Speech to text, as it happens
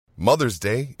Mother's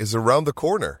Day is around the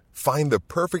corner. Find the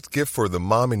perfect gift for the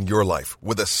mom in your life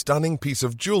with a stunning piece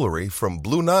of jewelry from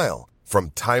Blue Nile.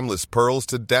 From timeless pearls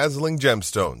to dazzling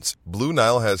gemstones, Blue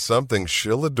Nile has something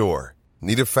she'll adore.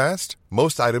 Need it fast?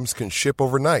 Most items can ship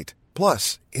overnight.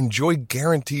 Plus, enjoy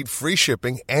guaranteed free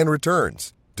shipping and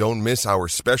returns. Don't miss our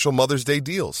special Mother's Day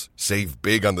deals. Save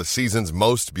big on the season's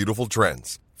most beautiful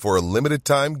trends. For a limited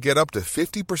time, get up to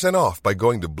 50% off by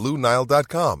going to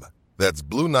BlueNile.com. That's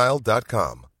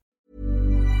BlueNile.com.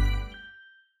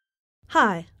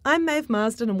 Hi, I'm Maeve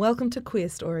Marsden and welcome to Queer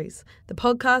Stories, the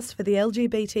podcast for the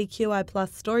LGBTQI+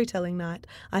 storytelling night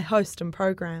I host and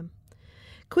program.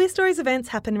 Queer Stories events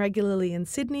happen regularly in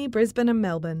Sydney, Brisbane and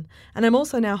Melbourne, and I'm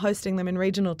also now hosting them in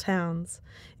regional towns.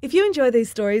 If you enjoy these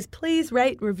stories, please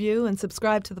rate, review and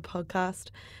subscribe to the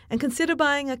podcast, and consider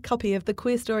buying a copy of the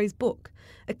Queer Stories book,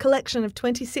 a collection of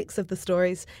 26 of the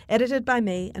stories edited by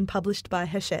me and published by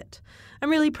Hachette. I'm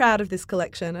really proud of this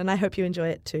collection and I hope you enjoy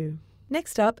it too.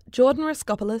 Next up, Jordan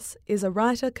Raskopoulos is a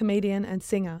writer, comedian and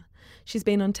singer. She's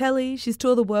been on telly, she's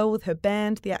toured the world with her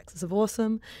band, The Axis of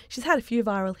Awesome, she's had a few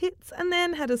viral hits and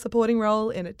then had a supporting role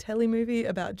in a telly movie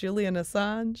about Julian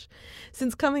Assange.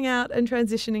 Since coming out and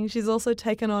transitioning, she's also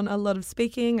taken on a lot of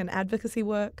speaking and advocacy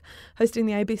work, hosting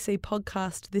the ABC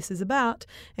podcast This Is About,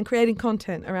 and creating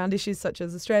content around issues such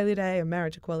as Australia Day and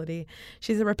marriage equality.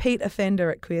 She's a repeat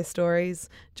offender at Queer Stories.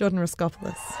 Jordan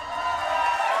Raskopoulos.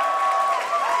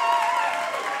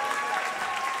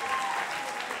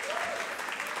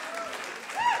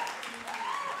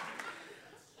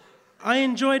 I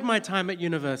enjoyed my time at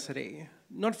university,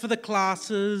 not for the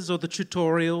classes or the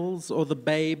tutorials or the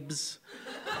babes.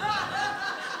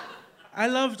 I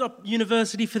loved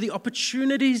university for the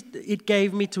opportunities it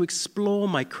gave me to explore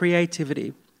my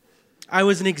creativity. I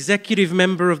was an executive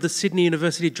member of the Sydney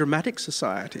University Dramatic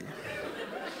Society.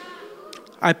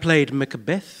 I played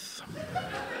Macbeth.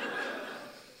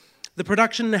 The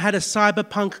production had a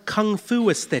cyberpunk kung fu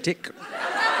aesthetic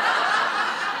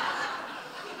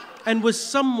and was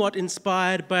somewhat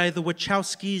inspired by the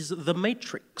Wachowskis' The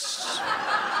Matrix.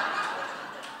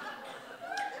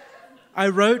 I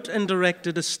wrote and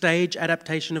directed a stage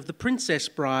adaptation of The Princess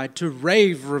Bride to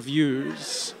rave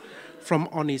reviews from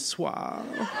Onissoir,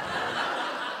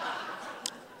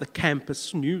 the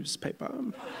campus newspaper.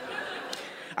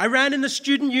 I ran in the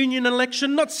student union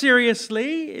election, not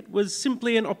seriously. It was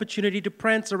simply an opportunity to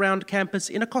prance around campus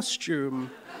in a costume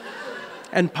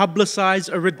and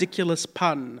publicise a ridiculous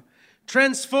pun.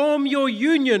 "Transform your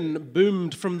union,"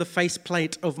 boomed from the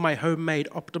faceplate of my homemade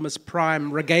Optimus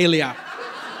Prime regalia.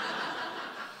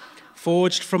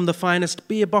 Forged from the finest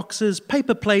beer boxes,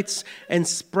 paper plates, and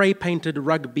spray-painted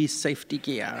rugby safety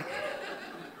gear.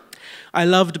 I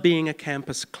loved being a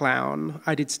campus clown.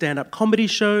 I did stand-up comedy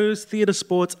shows, theatre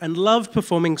sports, and loved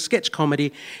performing sketch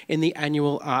comedy in the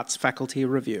annual Arts Faculty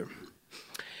Review.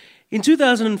 In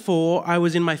 2004, I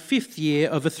was in my 5th year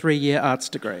of a 3-year arts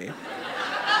degree.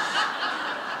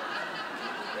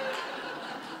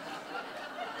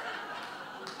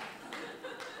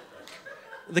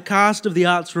 The cast of the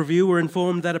Arts Review were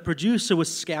informed that a producer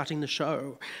was scouting the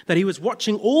show, that he was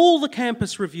watching all the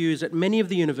campus reviews at many of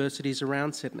the universities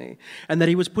around Sydney, and that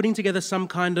he was putting together some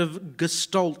kind of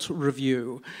gestalt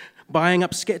review, buying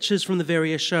up sketches from the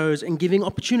various shows and giving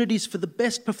opportunities for the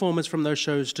best performers from those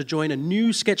shows to join a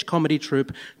new sketch comedy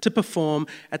troupe to perform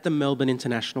at the Melbourne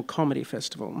International Comedy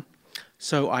Festival.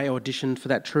 So I auditioned for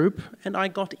that troupe and I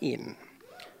got in.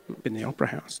 In the Opera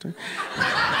House too.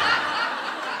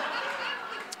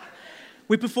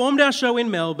 We performed our show in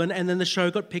Melbourne and then the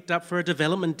show got picked up for a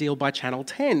development deal by Channel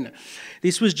 10.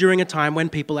 This was during a time when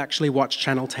people actually watched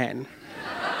Channel 10.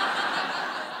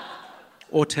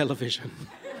 Or television.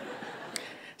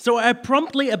 So I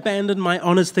promptly abandoned my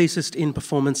honours thesis in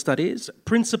performance studies,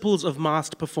 Principles of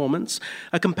Masked Performance,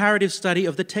 a comparative study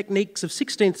of the techniques of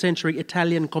 16th century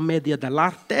Italian commedia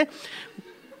dell'arte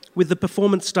with the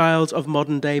performance styles of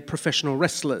modern-day professional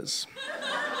wrestlers.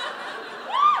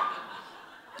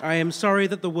 I am sorry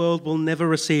that the world will never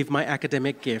receive my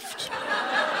academic gift.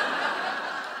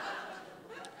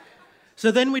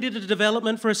 So then we did a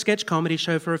development for a sketch comedy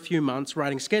show for a few months,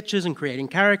 writing sketches and creating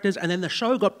characters, and then the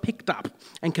show got picked up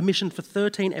and commissioned for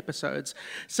 13 episodes.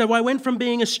 So I went from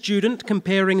being a student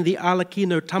comparing the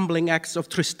Arlecchino tumbling acts of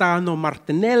Tristano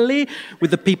Martinelli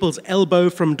with the People's Elbow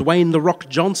from Dwayne "The Rock"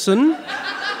 Johnson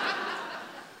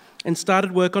and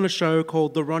started work on a show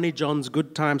called The Ronnie Johns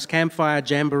Good Times Campfire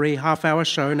Jamboree half-hour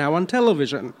show, now on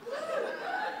television.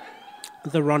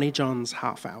 The Ronnie Johns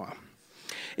half-hour.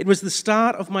 It was the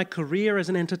start of my career as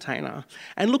an entertainer,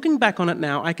 and looking back on it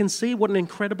now, I can see what an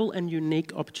incredible and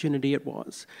unique opportunity it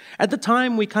was. At the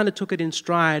time, we kind of took it in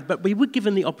stride, but we were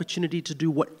given the opportunity to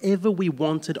do whatever we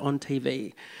wanted on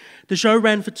TV. The show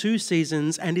ran for 2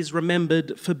 seasons and is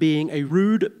remembered for being a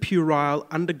rude, puerile,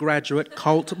 undergraduate,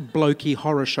 cult, blokey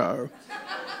horror show.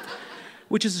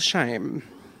 Which is a shame,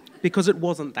 because it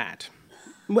wasn't that.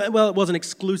 Well, it wasn't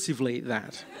exclusively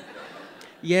that.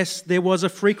 Yes, there was a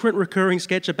frequent recurring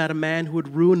sketch about a man who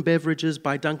would ruin beverages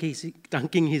by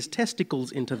dunking his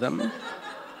testicles into them.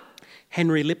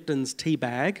 Henry Lipton's tea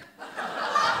bag.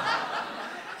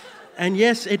 And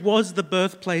yes, it was the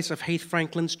birthplace of Heath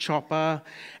Franklin's Chopper.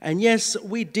 And yes,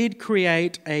 we did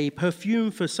create a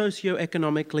perfume for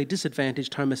socio-economically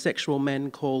disadvantaged homosexual men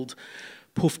called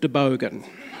Puff de Bogan.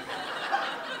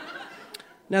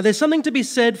 Now, there's something to be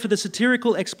said for the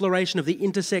satirical exploration of the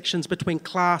intersections between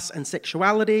class and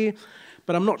sexuality,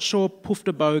 but I'm not sure Puff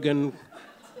de Bogan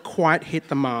quite hit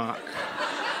the mark.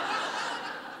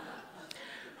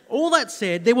 All that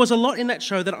said, there was a lot in that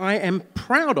show that I am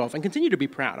proud of and continue to be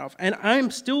proud of. And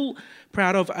I'm still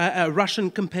proud of a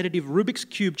Russian competitive Rubik's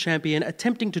Cube champion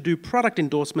attempting to do product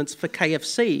endorsements for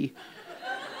KFC,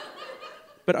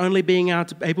 but only being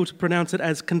able to pronounce it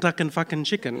as Kentucky fucking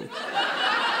chicken.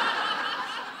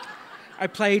 I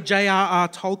played J.R.R.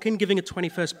 Tolkien giving a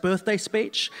 21st birthday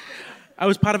speech. I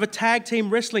was part of a tag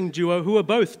team wrestling duo who were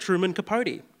both Truman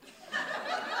Capote.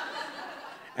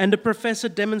 And a professor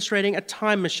demonstrating a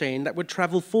time machine that would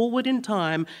travel forward in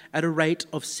time at a rate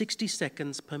of 60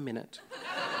 seconds per minute.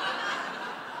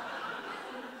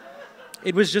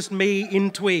 It was just me in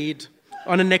tweed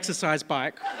on an exercise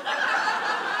bike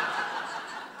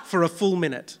for a full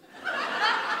minute.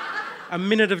 A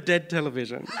minute of dead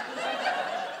television.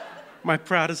 My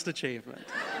proudest achievement.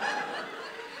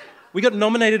 We got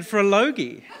nominated for a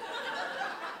Logie.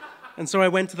 And so I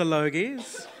went to the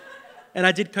Logies, and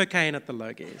I did cocaine at the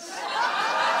Logies.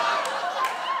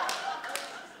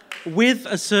 With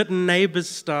a certain Neighbours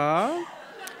star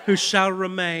who shall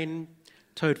remain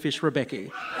Toadfish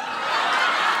Rebecca.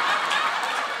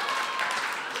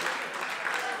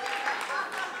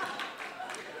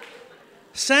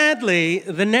 Sadly,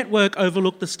 the network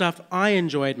overlooked the stuff I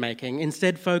enjoyed making,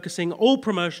 instead focusing all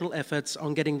promotional efforts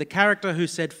on getting the character who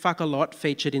said fuck a lot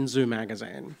featured in Zoo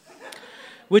magazine.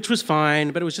 Which was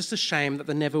fine, but it was just a shame that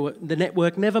the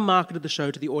network never marketed the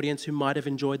show to the audience who might have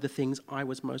enjoyed the things I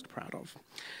was most proud of.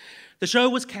 The show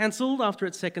was cancelled after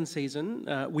its 2nd season.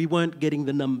 We weren't getting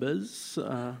the numbers,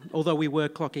 although we were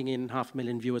clocking in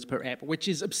 500,000 viewers per ep, which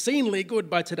is obscenely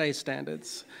good by today's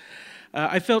standards.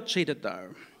 I felt cheated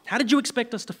though. How did you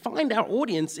expect us to find our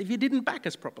audience if you didn't back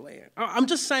us properly? I'm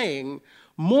just saying,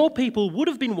 more people would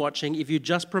have been watching if you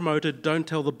just promoted Don't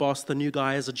Tell the Boss the New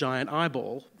Guy is a Giant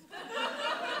Eyeball.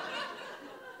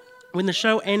 When the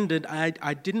show ended,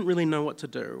 I didn't really know what to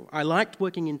do. I liked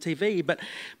working in TV, but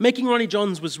making Ronnie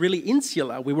Johns was really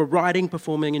insular. We were writing,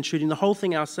 performing, and shooting the whole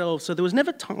thing ourselves, so there was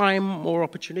never time or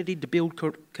opportunity to build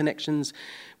connections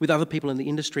with other people in the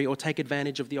industry or take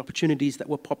advantage of the opportunities that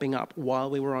were popping up while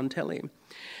we were on telly.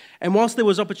 And whilst there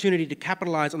was opportunity to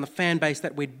capitalise on the fan base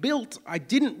that we'd built, I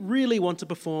didn't really want to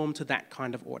perform to that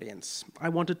kind of audience. I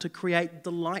wanted to create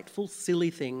delightful, silly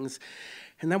things,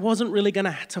 and that wasn't really going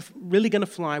to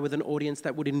fly with an audience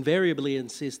that would invariably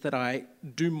insist that I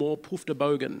do more Puff de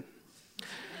Bogan.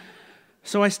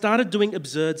 So I started doing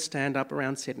absurd stand-up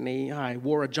around Sydney. I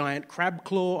wore a giant crab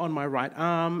claw on my right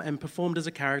arm and performed as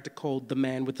a character called the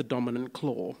Man with the Dominant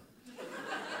Claw.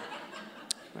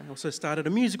 I also started a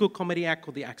musical comedy act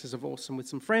called The Axis of Awesome with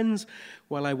some friends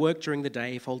while I worked during the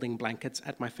day folding blankets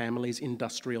at my family's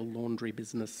industrial laundry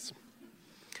business.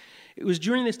 It was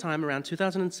during this time, around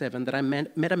 2007, that I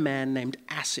met a man named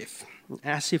Asif.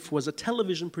 Asif was a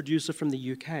television producer from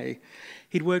the UK.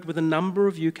 He'd worked with a number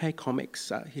of UK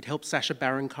comics. He'd helped Sacha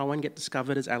Baron Cohen get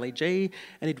discovered as Ali G,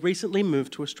 and he'd recently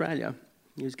moved to Australia.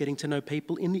 He was getting to know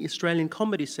people in the Australian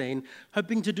comedy scene,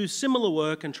 hoping to do similar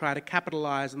work and try to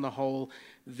capitalise on the whole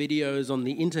videos on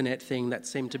the internet thing that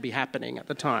seemed to be happening at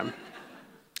the time.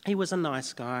 He was a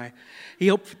nice guy. He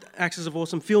helped Axis of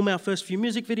Awesome film our first few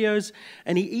music videos,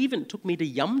 and he even took me to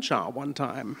Yum Cha one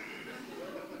time.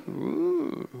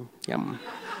 Yum.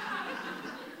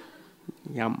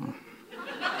 Yum.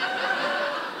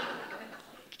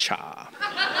 Cha.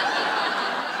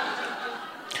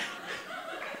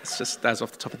 It's just, that's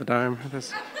off the top of the dome.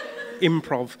 That's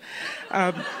improv.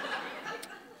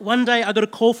 One day I got a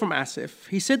call from Asif.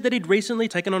 He said that he'd recently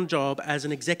taken on a job as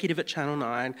an executive at Channel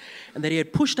 9 and that he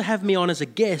had pushed to have me on as a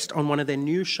guest on one of their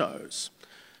new shows.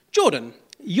 Jordan,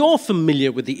 you're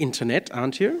familiar with the internet,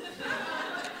 aren't you?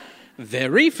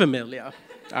 Very familiar,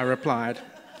 I replied.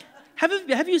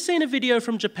 Have you seen a video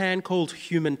from Japan called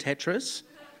Human Tetris?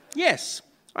 Yes,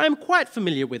 I am quite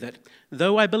familiar with it,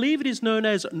 though I believe it is known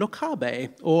as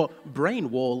Nokabe, or brain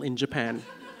wall in Japan.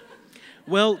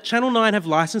 Well, Channel 9 have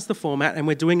licensed the format and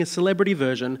we're doing a celebrity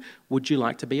version. Would you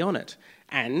like to be on it?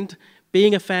 And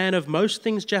being a fan of most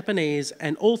things Japanese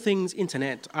and all things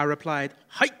internet, I replied,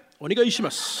 "Hai, onegai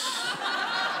shimasu."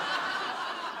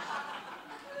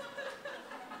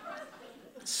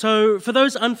 So, for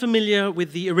those unfamiliar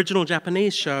with the original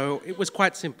Japanese show, it was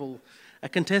quite simple. A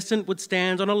contestant would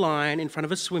stand on a line in front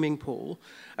of a swimming pool.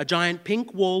 A giant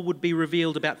pink wall would be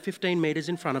revealed about 15 metres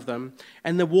in front of them,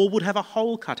 and the wall would have a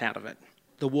hole cut out of it.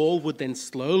 The wall would then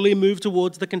slowly move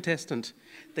towards the contestant.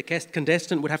 The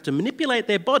contestant would have to manipulate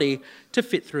their body to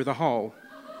fit through the hole.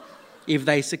 If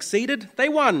they succeeded, they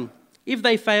won. If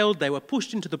they failed, they were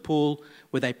pushed into the pool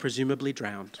where they presumably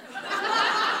drowned.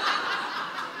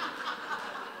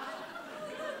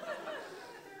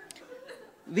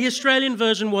 The Australian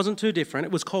version wasn't too different.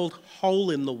 It was called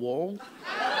Hole in the Wall.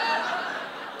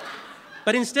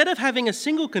 But instead of having a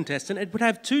single contestant, it would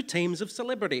have two teams of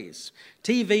celebrities.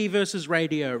 TV versus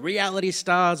radio, reality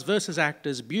stars versus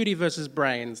actors, beauty versus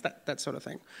brains, that sort of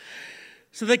thing.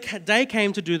 So the day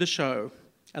came to do the show.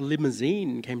 A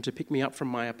limousine came to pick me up from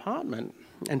my apartment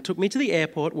and took me to the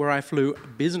airport where I flew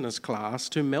business class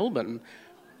to Melbourne.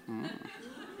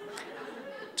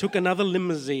 Took another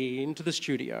limousine to the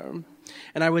studio,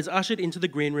 and I was ushered into the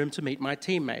green room to meet my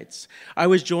teammates. I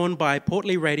was joined by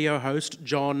portly radio host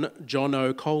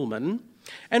Jono Coleman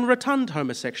and rotund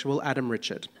homosexual Adam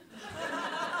Richard.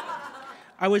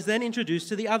 I was then introduced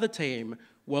to the other team,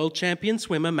 world champion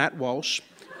swimmer Matt Walsh,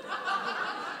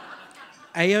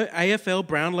 AFL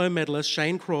Brownlow medalist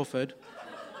Shane Crawford,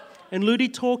 and Ludi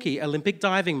Torquay, Olympic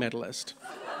diving medalist.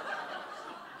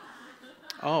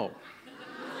 Oh.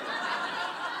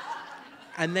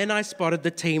 And then I spotted the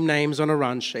team names on a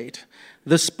run sheet.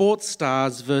 The Sports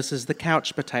Stars versus the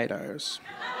Couch Potatoes.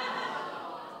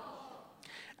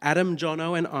 Adam,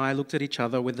 Jono and I looked at each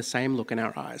other with the same look in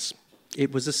our eyes.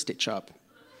 It was a stitch-up.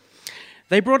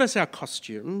 They brought us our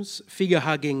costumes,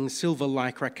 figure-hugging silver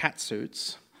lycra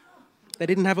catsuits. They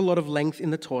didn't have a lot of length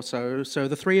in the torso, so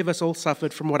the three of us all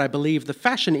suffered from what I believe the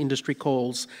fashion industry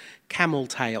calls camel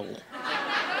tail.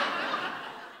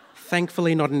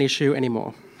 Thankfully not an issue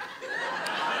anymore.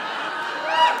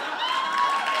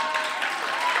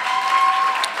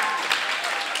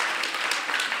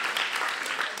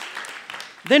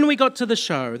 Then we got to the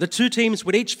show. The two teams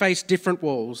would each face different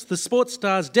walls. The sports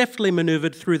stars deftly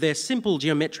manoeuvred through their simple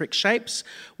geometric shapes,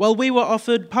 while we were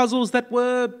offered puzzles that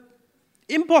were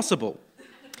impossible.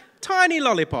 Tiny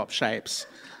lollipop shapes.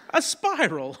 A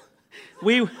spiral.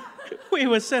 We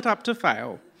were set up to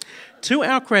fail. To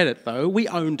our credit, though, we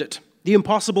owned it. The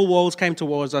impossible walls came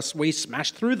towards us. We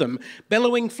smashed through them,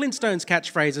 bellowing Flintstones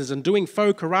catchphrases and doing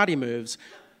faux karate moves.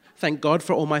 Thank God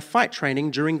for all my fight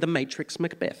training during The Matrix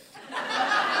Macbeth.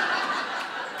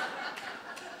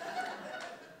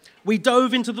 We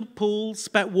dove into the pool,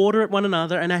 spat water at one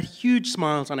another, and had huge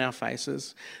smiles on our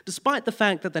faces. Despite the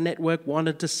fact that the network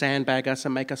wanted to sandbag us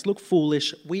and make us look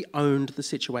foolish, we owned the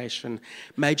situation,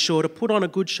 made sure to put on a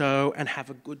good show and have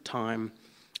a good time.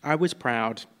 I was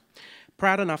proud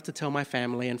enough to tell my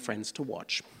family and friends to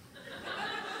watch.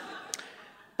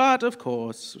 But, of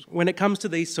course, when it comes to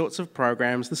these sorts of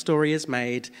programs, the story is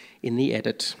made in the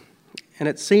edit. And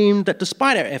it seemed that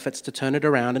despite our efforts to turn it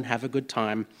around and have a good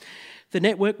time, the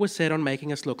network was set on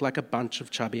making us look like a bunch of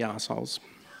chubby arseholes.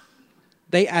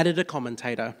 They added a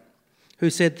commentator who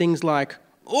said things like,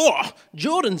 "Oh,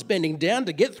 Jordan's bending down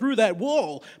to get through that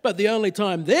wall, but the only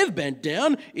time they've bent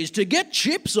down is to get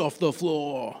chips off the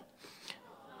floor.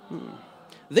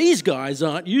 These guys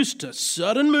aren't used to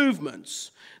sudden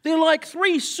movements. They're like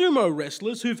three sumo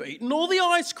wrestlers who've eaten all the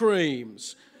ice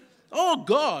creams. Oh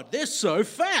God, they're so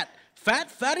fat. Fat,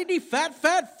 fattity, fat,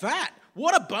 fat, fat.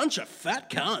 What a bunch of fat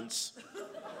cunts."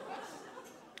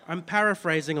 I'm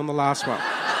paraphrasing on the last one.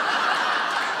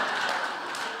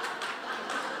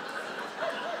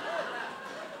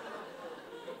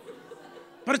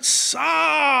 But it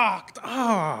sucked.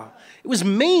 It was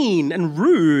mean and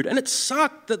rude, and it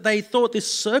sucked that they thought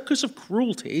this circus of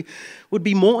cruelty would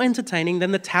be more entertaining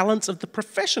than the talents of the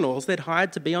professionals they'd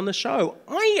hired to be on the show.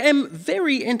 I am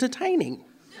very entertaining.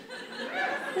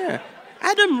 Yeah.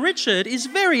 Adam Richard is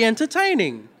very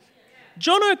entertaining.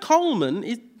 Jono Coleman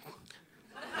is...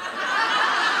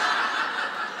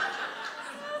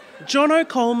 Jono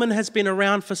Coleman has been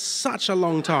around for such a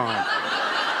long time.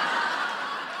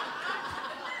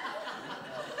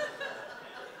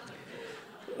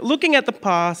 Looking at the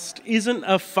past isn't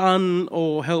a fun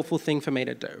or helpful thing for me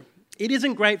to do. It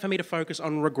isn't great for me to focus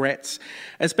on regrets,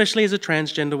 especially as a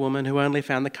transgender woman who only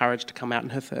found the courage to come out in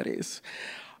her 30s.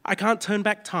 I can't turn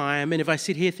back time, and if I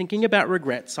sit here thinking about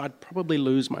regrets, I'd probably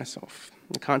lose myself.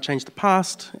 I can't change the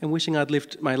past, and wishing I'd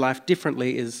lived my life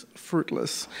differently is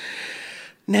fruitless.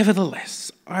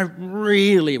 Nevertheless, I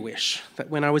really wish that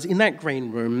when I was in that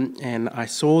green room and I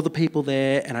saw the people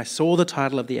there and I saw the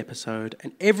title of the episode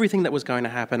and everything that was going to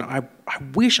happen, I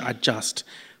wish I'd just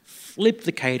flipped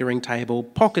the catering table,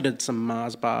 pocketed some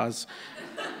Mars bars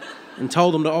and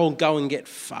told them to all go and get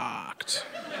fucked.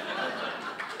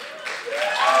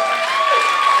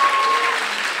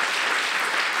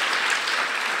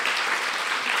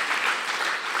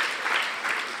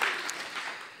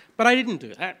 But I didn't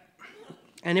do that.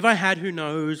 And if I had, who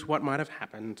knows what might have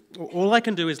happened. All I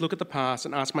can do is look at the past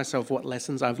and ask myself what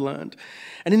lessons I've learned.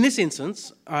 And in this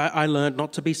instance, I learned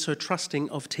not to be so trusting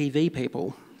of TV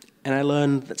people. And I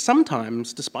learned that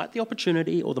sometimes, despite the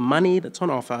opportunity or the money that's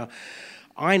on offer,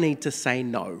 I need to say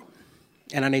no.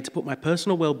 And I need to put my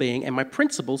personal well-being and my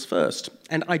principles first.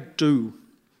 And I do.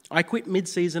 I quit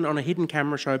mid-season on a hidden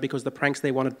camera show because the pranks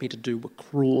they wanted me to do were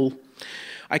cruel.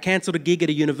 I cancelled a gig at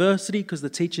a university because the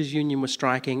teachers' union was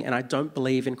striking, and I don't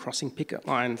believe in crossing picket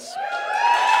lines.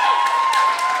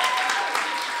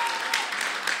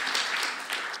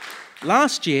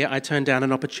 Last year, I turned down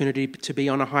an opportunity to be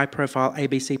on a high-profile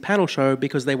ABC panel show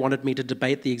because they wanted me to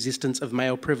debate the existence of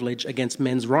male privilege against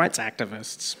men's rights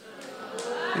activists.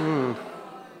 And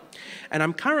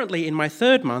I'm currently in my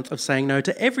 3rd month of saying no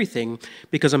to everything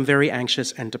because I'm very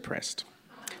anxious and depressed.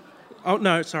 Oh,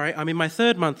 no, sorry, I'm in my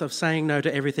 3rd month of saying no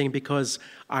to everything because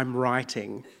I'm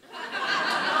writing.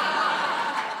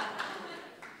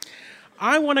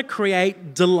 I want to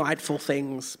create delightful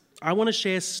things. I want to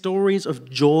share stories of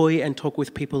joy and talk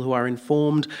with people who are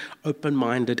informed,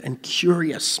 open-minded and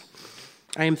curious.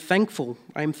 I am thankful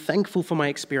for my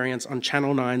experience on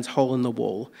Channel 9's Hole in the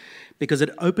Wall because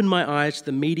it opened my eyes to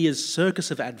the media's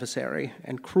circus of adversary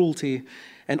and cruelty,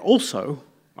 and also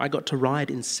I got to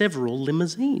ride in several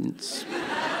limousines.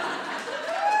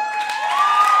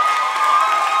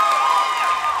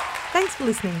 Thanks for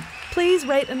listening. Please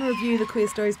rate and review the Queer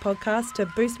Stories podcast to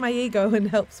boost my ego and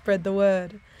help spread the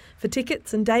word. For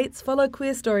tickets and dates, follow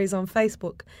Queer Stories on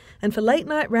Facebook. And for late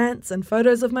night rants and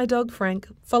photos of my dog Frank,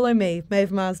 follow me,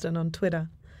 Maeve Marsden, on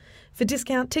Twitter. For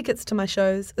discount tickets to my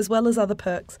shows, as well as other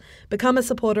perks, become a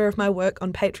supporter of my work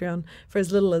on Patreon for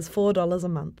as little as $4 a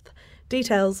month.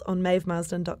 Details on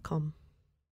maevemarsden.com.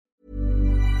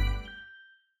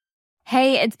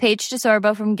 Hey, it's Paige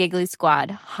DeSorbo from Giggly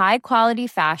Squad. High quality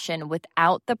fashion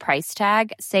without the price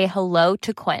tag. Say hello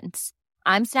to Quince.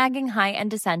 I'm snagging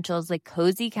high-end essentials like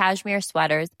cozy cashmere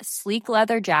sweaters, sleek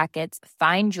leather jackets,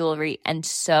 fine jewelry, and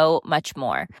so much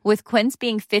more. With Quince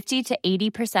being 50 to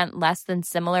 80% less than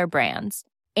similar brands.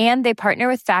 And they partner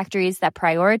with factories that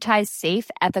prioritize safe,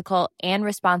 ethical, and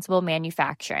responsible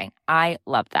manufacturing. I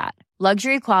love that.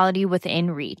 Luxury quality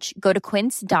within reach. Go to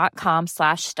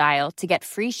quince.com/style to get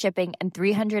free shipping and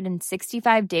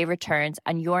 365-day returns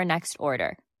on your next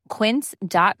order.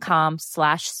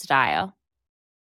 Quince.com/style.